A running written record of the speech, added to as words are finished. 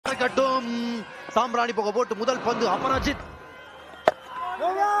சாம்பிராணி போக போட்டு முதல் பந்து அபராஜித்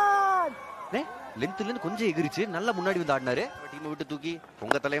லென்த்ல இருந்து கொஞ்சம் எகிரிச்சு நல்ல முன்னாடி வந்து ஆடினாரு. டீமை விட்டு தூக்கி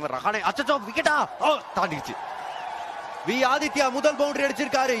உங்க தலைவர் ரஹானே அச்சச்சோ விக்கெட்டா தாண்டிடுச்சு. வி ஆதித்யா முதல் பவுண்டரி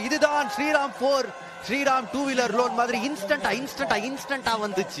அடிச்சிருக்காரு. இதுதான் ஸ்ரீராம் 4 ஸ்ரீராம் 2 வீலர் லோன் மாதிரி இன்ஸ்டன்டா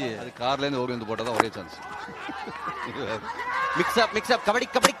வந்துச்சு. அது கார்ல இருந்து ஓடி வந்து போட்டதா ஒரே சான்ஸ். மிக்ஸ் அப் கபடி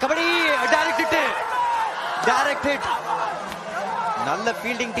டைரக்ட் ஹிட். நல்ல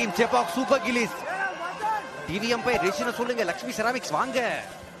fielding team Chepauk super gillies. TV empire ratio சொல்லுங்க. லக்ஷ்மி செராமிக்ஸ் வாங்க.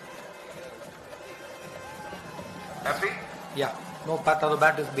 Happy? Yeah. No path of the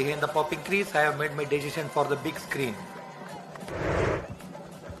bat is behind the popping crease. I have made my decision for the big screen.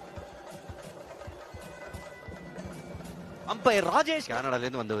 Umpire Rajesh கனடால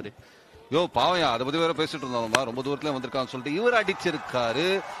இருந்து வந்தவர். யோ பாவையா அதை பத்தி வேற பேசிட்டு இருந்தோம்மா. ரொம்ப தூரத்துல வந்திருக்கான்னு சொல்லிட்டு இவர் அடிச்சிருக்காரு.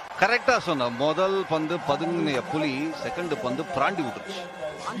 கரெக்டா சொன்ன. முதல் பந்து பதுங்கிய புலி, செகண்ட் பந்து பிராண்டி விட்டுருச்சு.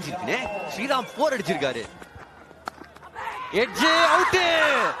 ஆஞ்சிருக்குனே. ஸ்ரீராம் 4 அடிச்சிருக்காரு. Edge out.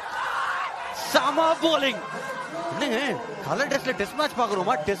 சமா bowling. என்னங்க கலர் ட்ரெஸ்ல test match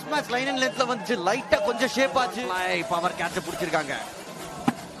பாக்குறோமா? Test match line and லென்த்ல வந்துச்சு. லைட்டா கொஞ்சம் ஷேப் ஆச்சு. பவர் கேட்ச பிடிச்சிருக்காங்க.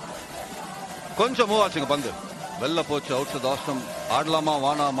 கொஞ்சம் மூவ் ஆச்சுங்க பந்து. வெல்ல போச்சு. Out side asked them. ஆடலாமா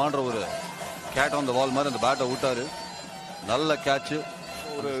வானாமான்ற ஒரு கேட் ஆன் தி வால் மாதிரி அந்த பேட்டை விட்டாரு. நல்ல கேட்ச்.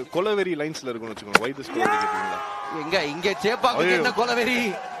 ஒரு கொலவெரி லைன்ஸ்ல இருக்குன்னு வெச்சுக்கோங்க. வை திஸ் கொலவெரி கேட்டிங்களா? இங்க சேப்பாக்கு என்ன கொலவெரி.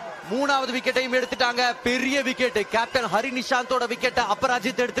 மூணாவது விக்கெட்டையும் எடுத்துட்டாங்க. பெரிய wicket. Captain Hari நிஷாந்தோட wicket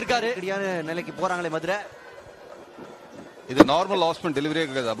Aparajith எடுத்திருக்காரு. நிலைக்கு போறாங்களே மதுரை. இது நார்மல் ஆஃப் ஸ்பின் டெலிவரியே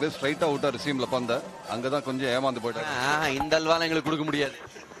கிடையாது. அப்படியே ஸ்ட்ரைட்டா விட்டா ரிசீவ்ல பந்த. அங்கதான் கொஞ்சம் ஏமாந்து போயிட்டாங்க. இந்த அல்வால எங்களுக்கு கொடுக்க முடியாது.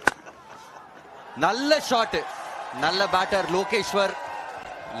 நல்ல ஷாட். நல்ல பேட்டர் லோகேஸ்வர்.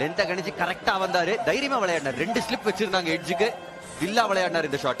 லென்த்த கணிச்சு கரெக்டா வந்தாரு. தைரியமா விளையாடினார். 2 ஸ்லிப் வச்சிருந்தாங்க எட்ஜுக்கு. வில்லா விளையாடினார்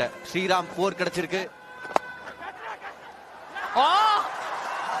இந்த ஷாட்டை. ஸ்ரீராம் 4 கிடைச்சிருக்கு.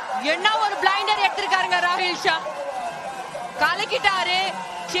 என்ன ஒரு பிளைண்டர் எடுத்திருக்காருங்க ராகுல் ஷா. கலக்கிட்டாரு.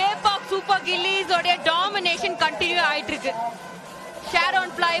 சேபாக் சூப்பர் கில்லிஸ் ஓட டாமினேஷன் கண்டினியூ ஆயிட்டு இருக்கு.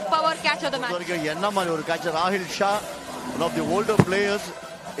 Sharon fly power catch of the match. என்ன மாதிரி ஒரு கேட்ச். ராகுல் Shah one of the older players.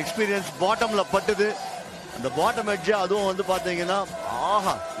 Experience பாட்டம்ல பட்டுது. அந்த பாட்டம் எட்ஜ் அதுவும் வந்து பாத்தீங்கன்னா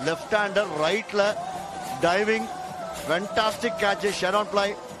ஆஹா லெஃப்ட் ஹேண்டர் ரைட்ல diving fantastic catch. Sharon fly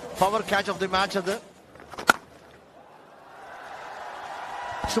power catch of the match. அது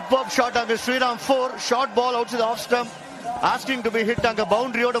சூப்பர் ஷாட். அங்க Sriram 4 short ball out side of stump asking to be hit. அங்க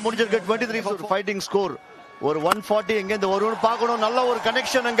பவுண்டரியோட முடிஞ்சிருக்கு. 23 for fighting score. ஒரு 140 எங்க இந்த வரும்னு பார்க்கணும். நல்ல ஒரு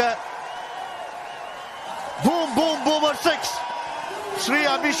கனெக்ஷன் அங்க. Boom boom boomer 6 Sri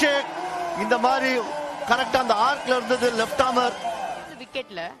Abhishek. இந்த மாதிரி கரெக்டா அந்த ஆர்க்ல இருந்தது left armour.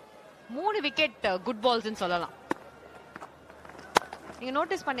 விக்கெட்ல 3 wicket good balls னு சொல்லலாம். நீங்க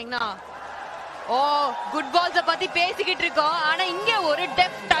நோட்டீஸ் பண்ணீங்கன்னா குட் பால்ஸ் பத்தி பேசிக்கிட்டு இருக்கோம். ஆனா இங்க ஒரு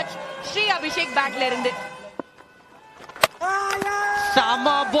டெப்த் டச் ஸ்ரீ அபிஷேக் பேட்ல இருந்து.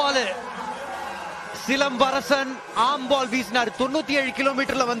 சமா பால். சிலம்பரசன் ஆம் பால் வீசினார். 97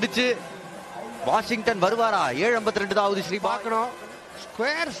 கிலோமீட்டர்ல வந்துச்சு. வாஷிங்டன் வருவாரா? 7:52 ஸ்ரீ பார்க்கணும்.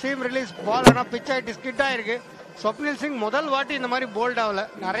 ஸ்கொயர் சீம் ரிலீஸ் பால். ஆனா பிச் ஆயிட்டு ஸ்கிட் ஆயிருக்கு. ஸ்வப்னில் சிங் முதல் வாட்டி இந்த மாதிரி போல்ட் ஆகல.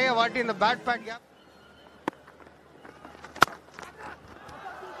 நிறைய வாட்டி இந்த பேட் பேக் கேப்.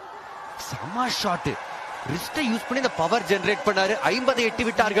 சமா ஷாட். ரிஸ்டை யூஸ் பண்ணி இந்த பவர் ஜெனரேட் பண்ணாரு. 50 எட்டி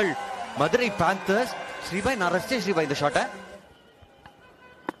விட்டார்கள் மதுரை பேந்தர்ஸ். ஸ்ரீபாய் நான் ரசிச்சே ஸ்ரீபாய் இந்த ஷாட்டை.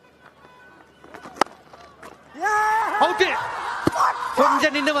 அவுட்.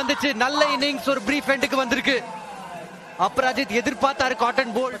 கொஞ்சம் நின்னு வந்துச்சு. நல்ல இன்னிங்ஸ். ஒரு பிரீஃப் எண்டுக்கு வந்திருக்கு. அபராஜித் எதிர்பார்த்தாரு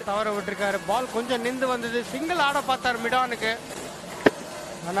காட்டன் போல். தவற விட்டுருக்காரு. பால் கொஞ்சம் நின்று வந்தது. சிங்கிள் ஆட பார்த்தாரு மிடானுக்கு.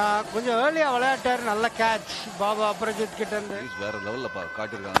 ஆனா கொஞ்சம் ஏர்லியா விளையாட்டாரு. நல்ல கேட்ச் பாபா அபராஜித் கிட்ட இருந்து. வேற லெவல்ல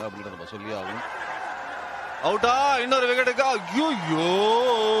காட்டிருக்காங்க அப்படின்றத சொல்லி ஆகும். அவுட்டா. இன்னொரு விக்கெட்டுக்கா. ஐயோ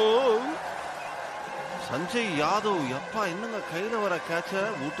சஞ்சய் யாதவ் எப்பா என்னங்க கையில வர கேட்ச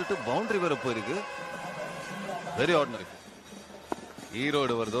விட்டுட்டு பவுண்டரி வர போயிருக்கு. Very ordinary.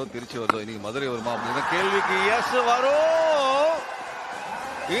 ஈரோடு வருதோ திருச்சி வருதோ இன்னைக்கு மதுரை வருமா அப்படின்ற கேள்விக்கு எஸ் வரும்.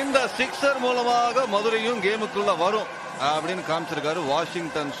 இந்த சிக்ஸர் மூலமாக மதுரையும் கேமுக்குள்ள வரும் அப்படின்னு காமிச்சிருக்காரு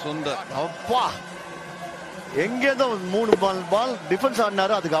வாஷிங்டன் சுந்தர். அப்பா எங்கேதோ 3 பால் டிஃபென்ஸ்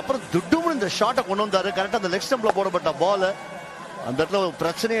ஆடினாரு. அதுக்கப்புறம் துட்டுமுன்னு இந்த ஷாட்டை கொண்டு வந்தாரு. கரெக்டா அந்த லெக் ஸ்டம்ப்ல போடப்பட்ட பால். அந்த இடத்துல ஒரு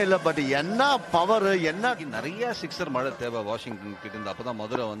பிரச்சனையே இல்லை. பட் என்ன பவர். என்ன நிறைய சிக்ஸர் மழை தேவை வாஷிங்டன் கிட்ட இருந்து. அப்பதான்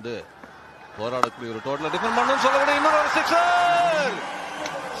மதுரை வந்து போராடக்கூடிய ஒரு டோட்டல் டிஃபெண்ட் பண்ணணும்னு சொல்லக்கூடிய இன்னொரு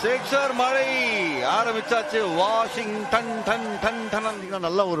சிக்ஸர் மழை ஆரம்பிச்சாச்சு. Washington done done done.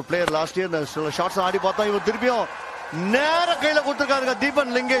 நல்ல ஒரு பிளேயர். லாஸ்ட் இயர் ஷாட்ஸ் ஆடி பார்த்தா இவர் திருப்பியும் நேர கையில கொடுத்திருக்காருங்க.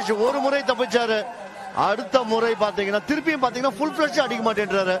 தீபன் லிங்கேஷ் ஒரு முறை தப்பிச்சாரு. அடுத்த முறை பாத்தீங்கன்னா திருப்பியும் பாத்தீங்கன்னா ஃபுல் ஃபிளட்ஜ் அடிக்க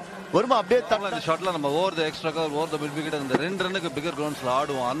மாட்டேன்றாரு. வருமா அப்படியே இந்த ஷாட்ல நம்ம over the extra cover over the mid wicket அந்த 2 ரன்னுக்கு பிகர் கிரவுண்ட்ஸ்ல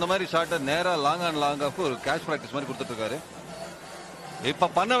ஆடுவோம். அந்த மாதிரி ஷாட்டை நேரா லாங் அண்ட் லாங் ஆஃப் ஒரு கேட்ச் பிராக்டிஸ் மாதிரி கொடுத்துட்டு இருக்காரு. இப்ப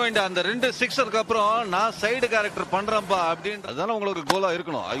பண்ண வேண்டிய அந்த 2 சிக்ஸருக்கு அப்புறம் நான் சைடு கேரக்டர் பண்றேன்ப்பா அப்படின்னு அதுதானே உங்களுக்கு கோலா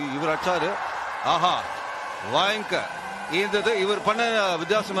இருக்கணும். இவர் அடிச்சாரு, ஆஹா வாங்க இருந்தது. இவர் பண்ண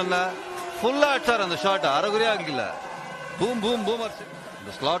வித்தியாசம் என்ன, ஃபுல்லா அடிச்சாரு அந்த ஷாட், அரைகுறையா இல்ல, பூம் பூம் பூமர்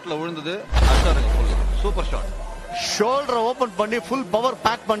இந்த ஸ்லாட்ல விழுந்தது, அடிச்சாருங்க. Super shot. ஷோல்டரை ஓபன் பண்ணி ஃபுல் பவர்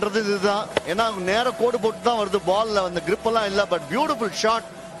பேக் பண்றது இதுதான். ஏன்னா நேர கோடு போட்டு தான் வருது, பால்ல அந்த கிரிப் எல்லாம் இல்ல. But beautiful shot.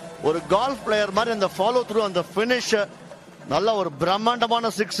 ஒரு கால்ஃப் பிளேயர் மாதிரி அந்த ஃபாலோ த்ரூ, அந்த பினிஷ், நல்ல ஒரு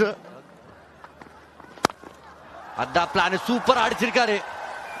பிரம்மாண்டமான 6. அதான் பிளான் சூப்பரா அடிச்சிருக்காரு.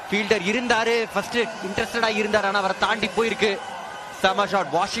 ஃபீல்டர் இருந்தாரு, ஃபர்ஸ்ட் இன்ட்ரெஸ்டடா இருந்தாரு, ஆனா அவரை தாண்டி போயிருக்கு. செம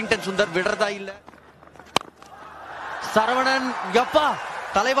ஷாட். வாஷிங்டன் சுந்தர் விடுறதா இல்ல. சரவணன் எப்பா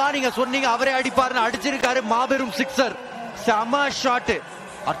தலைவா நீங்க சொன்னீங்க அவரே அடிப்பாருன்னு அடிச்சிருக்காரு. மாபெரும் சிக்ஸர். செம ஷாட்.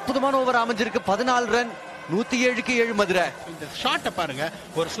 அற்புதமான ஓவர் அமைஞ்சிருக்கு. 14 ரன், 107க்கு 7 மதுரை. இந்த ஷாட்டை பாருங்க,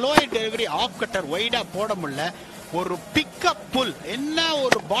 ஒரு ஸ்லோ டெலிவரி ஆஃப் கட்டர் வைடா போட முடியல, ஒரு பிக்கப் புல், என்ன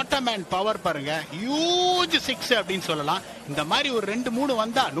ஒரு பாட்டம் அண்ட் பவர் பாருங்க, ஹியூஜ் 6 அப்படின்னு சொல்லலாம். இந்த மாதிரி ஒரு 2-3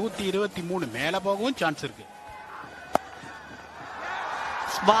 வந்தா 123 மேல போகவும் சான்ஸ் இருக்கு.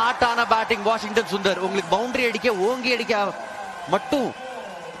 ஸ்மார்ட்டான பேட்டிங் வாஷிங்டன் சுந்தர். உங்களுக்கு பவுண்டரி அடிக்க ஓங்கி அடிக்க மட்டும்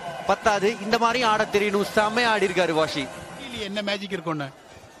பத்தாது, இந்த மாதிரி ஆட தெரியணும். செம்மையா ஆடி இருக்காரு வாஷி. என்ன மேஜிக் இருக்கும்னு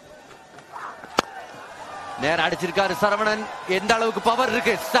நேரா அடிச்சிருக்காரு சரவணன். எந்த அளவுக்கு பவர்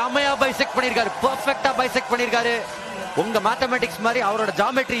இருக்கு, செமையா பைசெக்ட் பண்ணிருக்காரு, பெர்ஃபெக்ட்டா பைசெக்ட் பண்ணிருக்காரு. உங்க மேத்தமேட்டிக்ஸ் மாதிரி அவரோட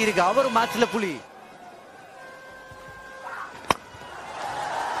ஜாமெட்ரி இருக்கு. அவரும் மேட்ச்ல புலி.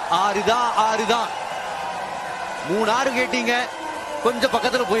 6 தான் 3-6 கேட்டீங்க, கொஞ்சம்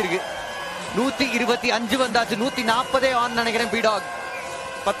பக்கத்துல போயிருக்கு. 125 வந்தாச்சு. 140 ஆன் நினைக்கிறேன். பீடாக்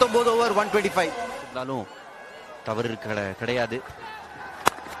 19 ஓவர் 125. இருந்தாலும் தவறு கிடையாது.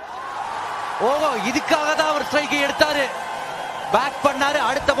 ஓஹோ, இதுக்காக தான் அவர் ஸ்ட்ரைக் எடுத்தாரு. பேக் பண்ணாரு,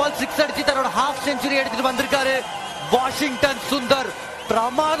 அடுத்த பால் 6 அடிச்சு தன்னோட ஹாஃப் செஞ்சுரி எடுத்துட்டு வந்திருக்காரு வாஷிங்டன் சுந்தர்.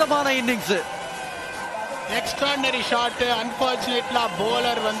 பிரமாதமான இன்னிங்ஸ். Extraordinary shot. அன்பார்ச்சுனேட்லா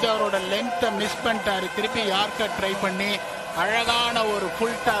போலர் வந்து அவரோட லென்த்தை மிஸ் பண்ணிட்டாரு. திருப்பி யார்க்கர் ட்ரை பண்ணி அழகான ஒரு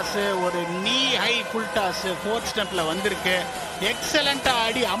ஃபுல் டாஸ், ஒரு நீ ஹை ஃபுல் டாஸ் 4th ஸ்டெம்ப்ல வந்திருக்கு. எக்ஸலண்டா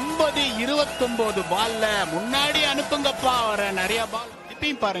ஆடி 50-29 பால்ல முன்னாடி அனுப்புங்கப்பா அவரை. நிறைய பால்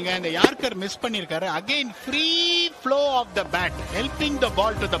இப்பயும் பாருங்க, இந்த யார்க்கர் மிஸ் பண்ணிருக்காரு. Again free flow of the bad, helping the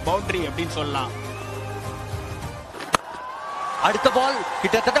ball to the boundary அப்படின்னு சொல்லலாம். அடுத்த பால்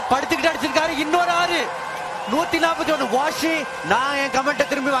கிட்டத்தட்ட படுத்துக்கிட்டு அடிச்சிருக்காரு. இன்னொரு 6. 141 வாஷி. நான் என் கமெண்ட்டை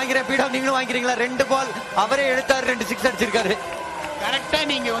திரும்பி வாங்கிறேன். பீடாக் நீங்களும் வாங்கிறீங்களா? 2 பால் அவரே எடுத்தாரு, 2 6 அடிச்சிருக்காரு. கரெக்டா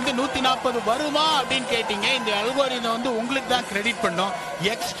நீங்க வந்து 140 வருமா அப்படின்னு கேட்டீங்க. இந்த அல்கோரிதம் வந்து உங்களுக்கு தான் கிரெடிட் பண்ணும்.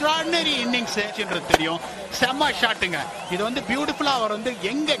 எக்ஸ்ட்ராடனரி இன்னிங்ஸ் தெரியும். செம்ம ஷாட்டுங்க. இது வந்து பியூட்டிஃபுல்லா அவர் வந்து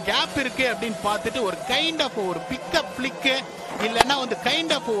எங்க கேப் இருக்கு அப்படின்னு பார்த்துட்டு ஒரு கைண்ட் ஆஃப் ஒரு பிக்கப் பிளிக்கு இல்லைன்னா வந்து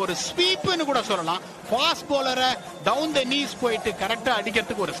கைண்ட் ஆஃப் ஒரு ஸ்வீப்னு கூட சொல்லலாம். ஃபாஸ்ட் போலரை டவுன் த நீஸ் போயிட்டு கரெக்டா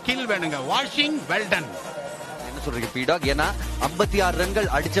அடிக்கிறதுக்கு ஒரு ஸ்கில் வேணுங்க. Washing well done. என்ன சொல்றீங்க பீடாக்? ஏன்னா 56 ரன்கள்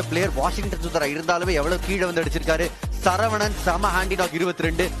அடிச்ச பிளேயர் வாஷிங்டன் சுந்தரா இருந்தாலுமே எவ்வளவு கீழே வந்து அடிச்சிருக்காரு. சரவணன் செம ஹேண்டிடாக்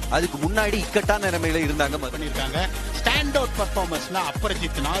 22. அதுக்கு முன்னாடி இக்கட்டான நிலைமையில இருந்தாங்க. பண்ணிருக்காங்க. ஸ்டாண்ட் அவுட் பர்ஃபார்மன்ஸ்னா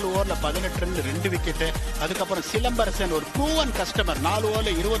அபரஜித் 4 ஓவர்ல 18 ரன் 2 விக்கெட். அதுக்கப்புறம் சிலம்பரசன் ஒரு ப்ரூவன் கஸ்டமர் 4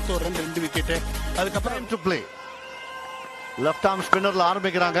 ஓவர்ல 21 ரன் 2 விக்கெட். அதுக்கப்புறம் டு ப்ளே லெஃப்ட் ஆர்ம் ஸ்பின்னர்ல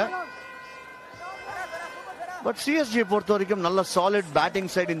ஆரம்பிக்கிறாங்க. பட் சிஎஸ்ஜி பொறுத்த வரைக்கும் நல்ல சாலிட்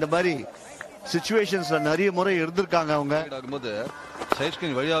பேட்டிங் சைடு. இந்த மாதிரி சிச்சுவேஷன்ஸ்ல நிறைய முறை இருந்திருக்காங்க அவங்க. சைட்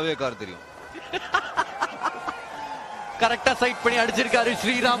ஸ்கிரீன் வழியாவே கார் தெரியும். கரெக்டா சைட் பண்ணி அடிச்சிருக்காரு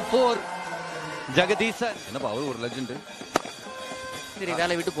ஸ்ரீராம் 4. ஜெகதீசன் என்னப்பா அவர் ஒரு லெஜெண்ட். சரி,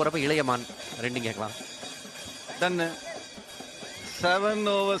 வேலை விட்டு போறப்ப இளையமான் 2 கேட்கலாம். Ton 7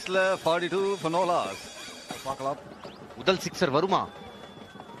 ஓவர்ஸ்ல 42 for no loss. பார்க்கலாம் முதல் 6 வருமா?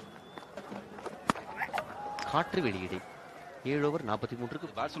 காற்று வெளியீடு 7 ஓவர்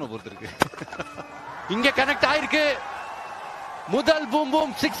 43க்கு பேட்ஸ்மேனை பொறுத்து இருக்கு. இங்க கனெக்ட் ஆயிருக்கு. முதல் பூம்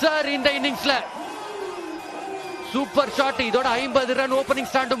பூம் 6 இந்த இன்னிங்ஸ்ல. Super shot. இதோட 50 ரன் ஓபனிங்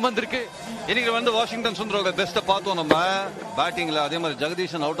ஸ்டாண்டும் வந்திருக்கு. இன்னைக்கு வந்து வாஷிங்டன் சுந்தரோட பெஸ்ட பார்த்தோம் நம்ம பேட்டிங்ல. அதே மாதிரி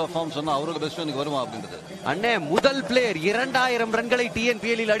ஜெகதீஷன் அவுட் ஆஃப் ஃபார்ம் சொன்னா அவரோட பெஸ்ட் இன்னைக்கு வருமா அப்படின்றது. அண்ணே, முதல் பிளேயர் 2000 ரன்களை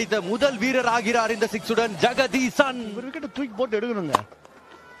TNPL அடித்த முதல் வீரர் ஆகிறார் இந்த 6 உடன் ஜெகதீசன். ஒரு விக்கெட் தூக்கி போட்டு எடுக்கணுங்க.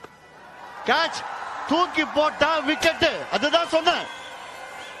 கேட்ச் தூக்கி போட்டா விக்கெட். அதுதான் சொன்னேன்,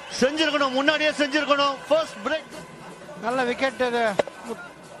 செஞ்சிருக்கணும், முன்னாடியே செஞ்சிருக்கணும். ஃபர்ஸ்ட் பிரேக் நல்ல விக்கெட்.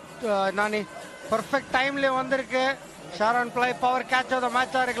 நானி பர்ஃபெக்ட் டைம்ல வந்திருக்கு. Sharon ply power catch of the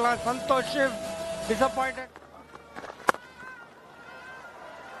மேட்சா இருக்கலாம். சந்தோஷ் டிசப்பாயிண்டட்.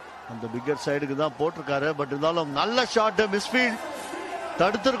 அந்த பிக்கர் சைடுக்கு தான் போட்டிருக்காரு. பட் இருந்தாலும் நல்ல ஷாட். மிஸ்ஃபீல்ட்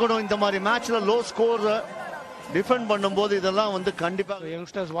தடுத்திருக்கணும். இந்த மாதிரி மேட்ச்ல லோ ஸ்கோர் டிஃபெண்ட் பண்ணும்போது இதெல்லாம் வந்து கண்டிப்பா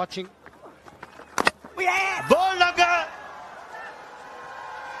யங்ஸ்டர்ஸ் வாட்சிங். பால் அங்க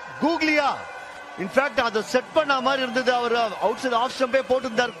கூக்லியா இன்ஃபேக்ட் அதை செட் பண்ண மாதிரி இருந்தது. அவர் அவுட் சைடு ஆஃப் ஸ்டம்பே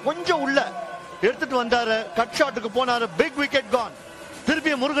போட்டுருந்தார். கொஞ்சம் உள்ள எடுத்துட்டு வந்தாரு. கட் ஷாட்டுக்கு போனாரு. Big wicket Khan.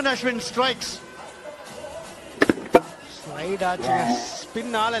 திருப்பி முருகன் அஸ்வின் ஸ்ட்ரைக்ஸ். ஸ்லைட் ஆச்சு.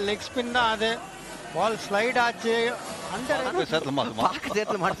 ஸ்பின் ஆல லெக் ஸ்பின் தான் அது. பால் ஸ்லைட் ஆச்சு. அண்டர் பாக்க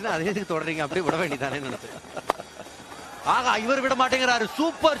சேத்துல மாட்டுனா அதே எதுக்கு தொடறீங்க? அப்படியே விட வேண்டியதானே நினைச்சேன். ஆகா, இவர் விட மாட்டேங்கிறாரு.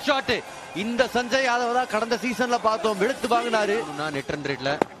 Super shot. இந்த சஞ்சய் யாதவ் தான் கடந்த சீசன்ல பார்த்தோம். வெளுத்து வாங்கினாரு. நெட் ரன்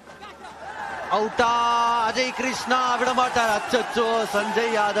ரேட்ல அவுட்டா. அஜய் கிருஷ்ணா விட மாட்டார். அச்சச்சோ,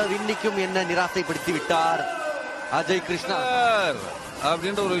 சஞ்சய் யாதவ் இன்னைக்கும் என்ன நிராசைப்படுத்தி விட்டார். அஜய் கிருஷ்ணா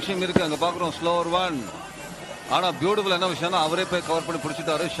அப்படின்ற ஒரு விஷயம் இருக்கு. அங்க பாக்குறோம் ஸ்லோவர் ஒன். ஆனா பியூட்டிஃபுல் என்ன விஷயம், அவரே போய் கவர் பண்ணி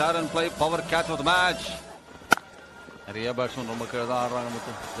பிடிச்சிட்டாரு. Share and play power catch of the match. நிறைய பேட்ஸ்மேன் ரொம்ப கீழே தான் ஆடுறாங்க.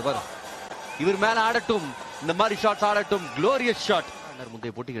 மட்டும் இவர் மேல ஆடட்டும், இந்த மாதிரி ஷாட்ஸ் ஆடட்டும். Glorious shot.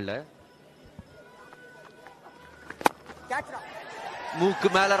 முந்தைய போட்டிகள்ல மூக்கு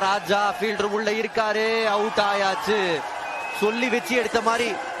மேல ராஜா ஃபீல்டர் உள்ள இருக்காரு. அவுட் ஆயாச்சு. சொல்லி வச்சு எடுத்த மாதிரி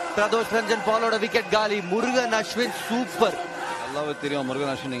பிரதோஷ் ரஞ்சன் பாலோட விக்கெட் காலி. முருகன் அஸ்வின் சூப்பர். நல்லாவே தெரியும்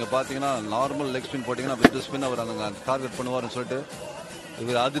முருகன் அஸ்வின். நீங்க பாத்தீங்கன்னா நார்மல் லெக் ஸ்பின் போட்டீங்கன்னா வித் ஸ்பின் அவர் அந்த டார்கெட் பண்ணுவாருன்னு சொல்லிட்டு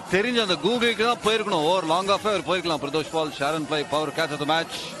இவர் அது தெரிஞ்ச அந்த கூகுளுக்கு தான் போயிருக்கணும். ஓவர் லாங் ஆஃப் அவர் போயிருக்கலாம். பிரதோஷ் பால் share and play power catch of the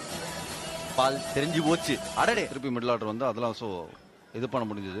match. பால் தெரிஞ்சு போச்சு. அடடே, திருப்பி மிடில் ஆர்டர் வந்து அதெல்லாம் சோ இது பண்ண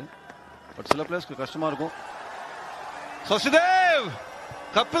முடிஞ்சது. பட் சில பிளேயர்ஸ்க்கு கஷ்டமா இருக்கும். சசிதேவ்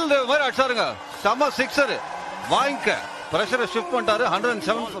கபில் தேவ் மாதிரி அடிச்சாருங்க. செம சிக்ஸர். வாங்கிக்க பிரஷரை ஷிஃப்ட் பண்ணிட்டாரு.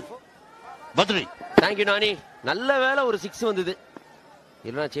 107 பத்ரி. தேங்க்யூ நானி. நல்ல வேலை ஒரு 6 வந்தது.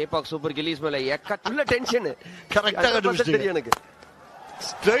 இல்லனா சேபாக் சூப்பர் கில்லிஸ் மேல எக்கச்சக்க டென்ஷன். கரெக்ட்டா கண்டுபிடிச்சீங்க. எனக்கு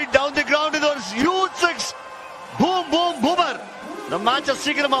ஸ்ட்ரைட் டவுன் தி கிரவுண்ட். இது ஒரு huge six. Boom boom boomer. நம்ம மேட்சை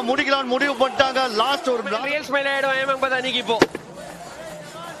சீக்கிரமா முடிக்கலாம்னு முடிவு பண்ணிட்டாங்க. லாஸ்ட் ஒரு ரியல் ஸ்மைல் ஆயிடும் ஏமங் பதானிக்கு. இப்போ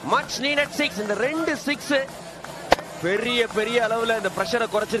மச் நீடட் 6. இந்த 2 6 பெரிய பெரிய அளவுல இந்த பிரஷரை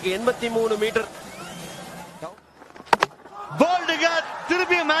குறைச்சிருக்கு. 83 மீட்டர். போல்டுங்க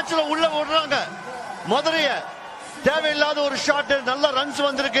திருப்பி மேட்ச்ல உள்ள ஓடுறாங்க. மதுரைய தேவையில்லாத ஒரு ஷாட். நல்ல ரன்ஸ்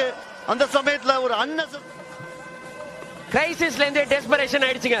வந்திருக்கு. அந்த சமயத்துல ஒரு கிரைசிஸ்ல இருந்து டெஸ்பரேஷன்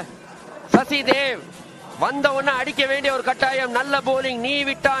ஆயிடுச்சுங்க. சசிதேவ் வந்த உடனே அடிக்க வேண்டிய ஒரு கட்டாயம். நல்ல போலிங். நீ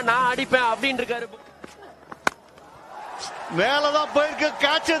விட்டா நான் அடிப்பேன் அப்படின்னு இருக்காரு. மேலதான் போயிருக்கு.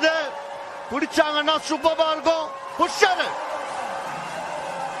 கேட்ச் இது பிடிச்சாங்கன்னா சூப்பரா இருக்கும். புஷர்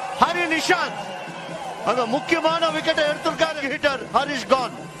ஹரி நிஷாந்த் அந்த முக்கியமான விக்கெட்டை எடுத்திருக்காரு. ஹிட்டர் ஹரிஷ்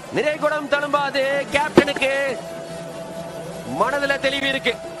கான். நிறைகுடம் தழும்பாது. கேப்டனுக்கு மனதுல தெளிவு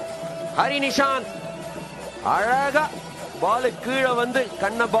இருக்கு. ஹரி நிஷாந்த் அழகா பால் கீழே வந்து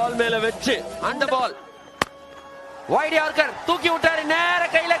கண்ண பால் மேல வச்சு அந்த பால் வைட் யார்க்கர் தூக்கி விட்டாரு. நேர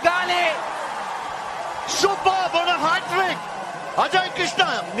கையில காலி. Super hat trick. அஜய் கிருஷ்ணா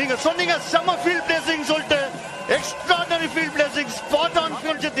நீங்க சொன்னீங்க செம ஃபீல்ட் பிளேசிங் சொல்லிட்டு. Extraordinary field placing. Spot on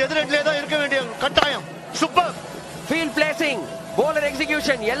field. எதிரிலே தான் இருக்க வேண்டிய கட்டாயம். Super field placing, bowler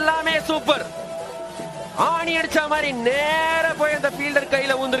execution எல்லாமே சூப்பர். ஆணி அடிச்ச மாதிரி நேர போய் அந்த ஃபீல்டர்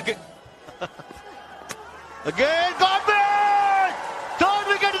கையில ஊந்திருக்கு. Again got it. Third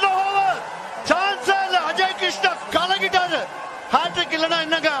wicket in the over. Chance Ajay Krishna கலங்கிட்டாரு. Hat trick இல்லனா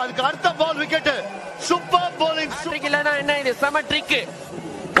என்னங்க? அதுக்கு அடுத்த பால் விக்கெட். Super bowling. ஹாட்ரிக் இல்லனா என்ன? இது செம ட்ரிக்.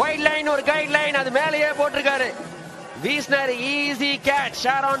 வைட் லைன் ஒரு கைட் லைன் அது மேலேயே போட்டிருக்காரு. வீஸ்னர் easy catch.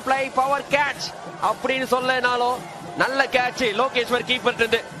 Share on play power catch அப்படின்னு சொல்லனாலும் நல்ல கேட்ச். லோகேஸ்வர் கீப்பர்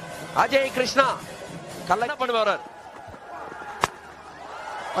இருந்து அஜய் கிருஷ்ணா கல்ல பண்ணுவார்.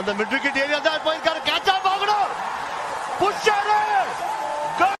 அந்த மிட் விக்கெட் ஏரியா தான் போயிருக்காரு. கேட்ச் ஆஃப் ஆகணும். புஷர்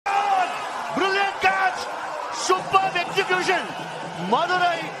God. Brilliant catch. Super execution.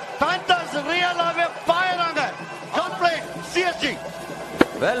 Madurai panthers ரியலாவே பாயறாங்க. Complete CSG.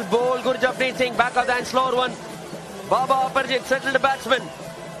 Well pole Gurjapneet Singh back of the slower one. Baba Aparajith settled batsman.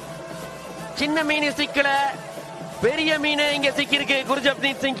 சின்ன மீன் சிக்கல, பெரிய மீன் இங்க சிக்கிருக்கு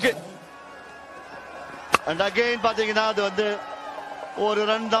குர்ஜப்ரீத் சிங்க்கு. அண்ட் அகைன் பாத்தீங்கன்னா அது வந்து ஒரு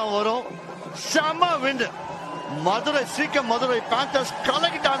ரன் தான் வரும். செம வின். மதுரை சீக்கிரம் மதுரை பேந்தர்ஸ்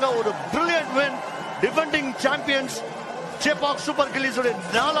கலக்கிட்டாங்க. ஒரு brilliant win. Defending champions Chepauk super gillies உடைய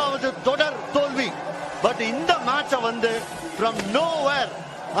 4வது தொடர் தோல்வி. பட் இந்த மேட்சை வந்து from nowhere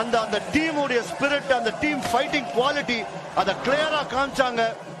அந்த டீம் உடைய ஸ்பிரிட், அந்த டீம் ஃபைட்டிங் குவாலிட்டி அத கிளியரா காமிச்சாங்க.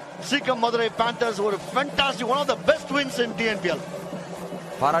 சீக்கிரம் மதுரை பேந்தர்ஸ் ஒரு fantastic one of the best wins in TNPL.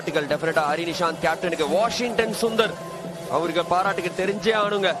 பாராட்டுகள் டெஃபினட்டா ஹரி நிஷாந்த் கேப்டனுக்கு. வாஷிங்டன் சுந்தர் அவருக்கு பாராட்டுக்கு தெரிஞ்சே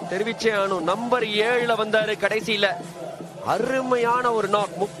ஆனுங்க, தெரிவிச்சே ஆனும். நம்பர் 7ல வந்தாரு கடைசியில. அருமையான ஒரு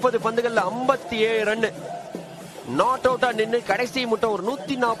நாக். 30 பந்துகள்ல 57 ரன். நாட் அவுட்டா நின்னு கடைசி மட்டும் ஒரு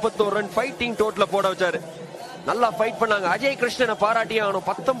 141 ரன் ஃபைட்டிங் டோட்டல போட வச்சாரு. நல்லா ஃபைட் பண்ணாங்க. அஜய் கிருஷ்ணனை பாராட்டியே ஆகணும்.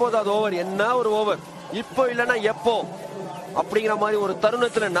 19வது ஓவர், என்ன ஒரு ஓவர். இப்போ இல்லைன்னா எப்போ அப்படிங்கிற மாதிரி ஒரு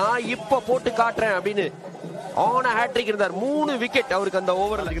தருணத்துல நான் இப்ப போட்டு காட்டுறேன் அப்படின்னு ஆன ஹேட்ரிக் இருந்தார். 3 விக்கெட் அவருக்கு அந்த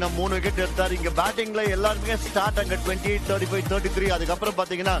ஓவர்ல. 3 விக்கெட் எடுத்தார். இங்க பேட்டிங்ல எல்லாருமே ஸ்டார்ட் அங்க 28, 35, 33. அதுக்கப்புறம்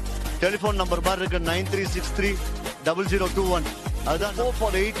பாத்தீங்கன்னா டெலிபோன் நம்பர் மாதிரி இருக்கு 93630021. அதுதான் 4 for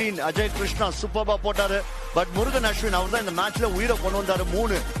 18. அஜய் கிருஷ்ணா சூப்பர்பா போட்டாரு. பட் முருகன் அஸ்வின் அவர் தான் இந்த மேட்ச்ல உயிரை கொண்டு வந்தாரு.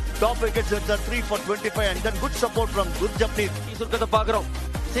 3 டாப் விக்கெட்ஸ் எடுத்தார். 3 for 25 and then good support from good Japanese. சுருக்கத்தை பாக்குறோம்.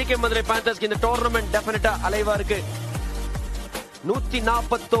 சீக்கிரம் மதுரை பேந்தர்ஸ்க்கு இந்த டோர்னமெண்ட் டெஃபினட்டா அலைவா இருக்கு.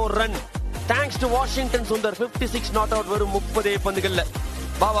 141 run thanks to Washington Sundar. 56 not out, வெறும் 30 பந்துகள்ல.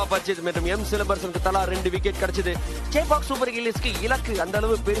 பாபா பர்ஜித் மற்றும் எம் சிலம்பரசனுக்கு தலா 2 விக்கெட் கிடைச்சது. சேபாக் சூப்பர் கில்லிஸ்க்கு இலக்கு அந்த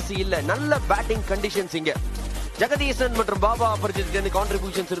அளவு பெருசு இல்ல. நல்ல பேட்டிங் கண்டிஷன்ஸ் இங்க. ஜெகதீசன் மற்றும் பாபா பர்ஜித்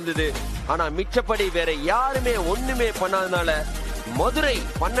கான்ட்ரிபியூஷன்ஸ் இருந்தது. ஆனா மிச்சப்படி வேற யாருமே ஒண்ணுமே பண்ணாதனால மதுரை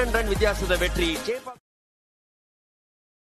 12 ரன் வித்தியாசத்தை வெற்றி.